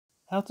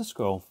How to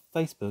scroll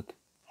Facebook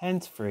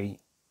hands-free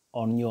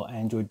on your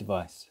Android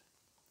device.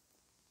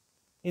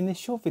 In this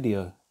short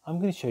video, I'm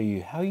going to show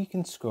you how you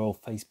can scroll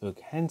Facebook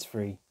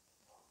hands-free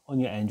on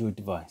your Android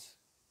device.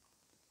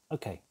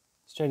 Okay,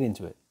 straight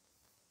into it.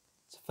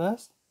 So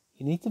first,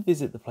 you need to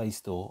visit the Play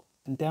Store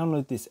and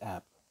download this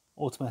app,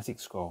 Automatic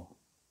Scroll.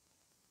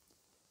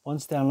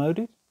 Once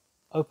downloaded,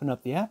 open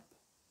up the app,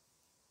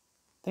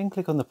 then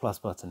click on the plus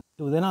button.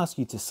 It will then ask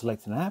you to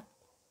select an app,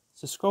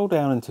 so scroll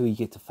down until you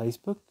get to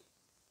Facebook,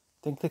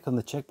 then click on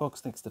the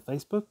checkbox next to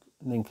Facebook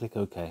and then click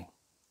OK.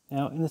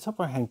 Now in the top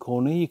right hand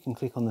corner you can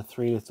click on the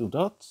three little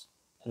dots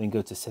and then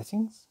go to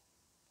Settings.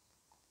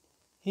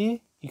 Here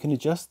you can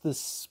adjust the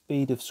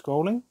speed of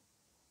scrolling,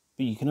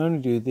 but you can only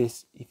do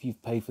this if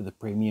you've paid for the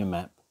premium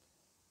app.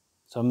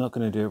 So I'm not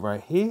going to do it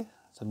right here,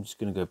 so I'm just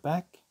going to go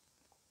back.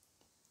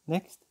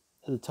 Next,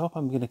 at the top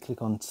I'm going to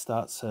click on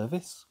Start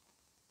Service.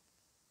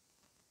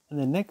 And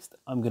then next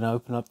I'm going to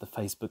open up the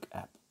Facebook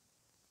app.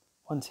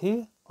 Once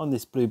here, on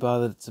this blue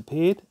bar that's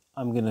appeared,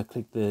 I'm going to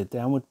click the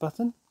downward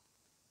button.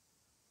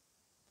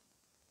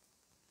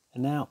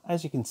 And now,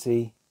 as you can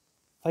see,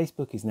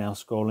 Facebook is now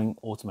scrolling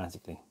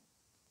automatically.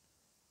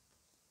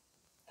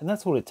 And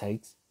that's all it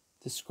takes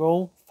to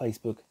scroll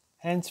Facebook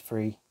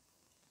hands-free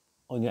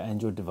on your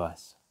Android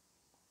device.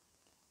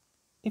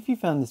 If you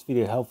found this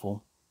video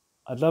helpful,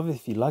 I'd love it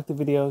if you liked the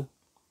video,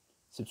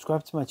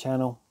 subscribe to my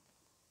channel,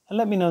 and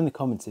let me know in the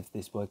comments if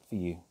this worked for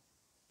you.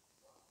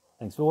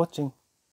 Thanks for watching.